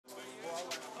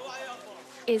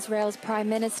Israel's Prime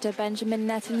Minister Benjamin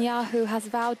Netanyahu has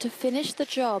vowed to finish the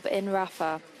job in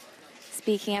Rafah.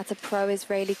 Speaking at a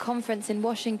pro-Israeli conference in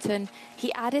Washington,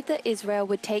 he added that Israel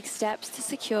would take steps to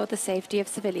secure the safety of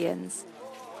civilians.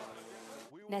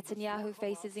 Netanyahu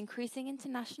faces increasing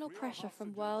international pressure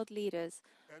from world leaders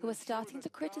who are starting to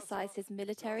criticize his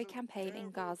military campaign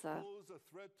in Gaza.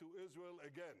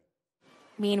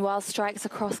 Meanwhile, strikes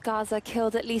across Gaza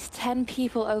killed at least 10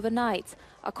 people overnight,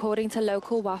 according to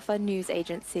local Rafah news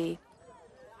agency.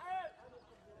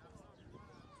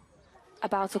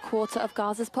 About a quarter of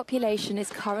Gaza's population is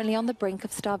currently on the brink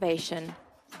of starvation.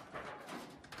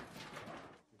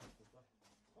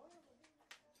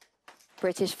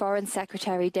 British Foreign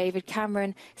Secretary David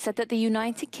Cameron said that the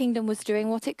United Kingdom was doing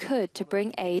what it could to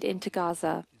bring aid into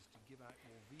Gaza.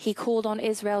 He called on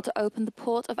Israel to open the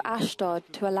port of Ashdod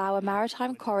to allow a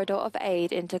maritime corridor of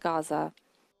aid into Gaza.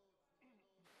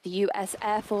 The US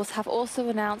Air Force have also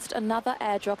announced another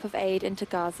airdrop of aid into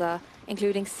Gaza,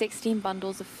 including 16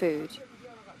 bundles of food.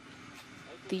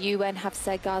 The UN have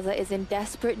said Gaza is in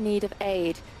desperate need of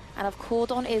aid and have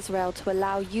called on Israel to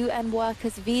allow UN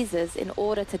workers visas in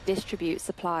order to distribute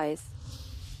supplies.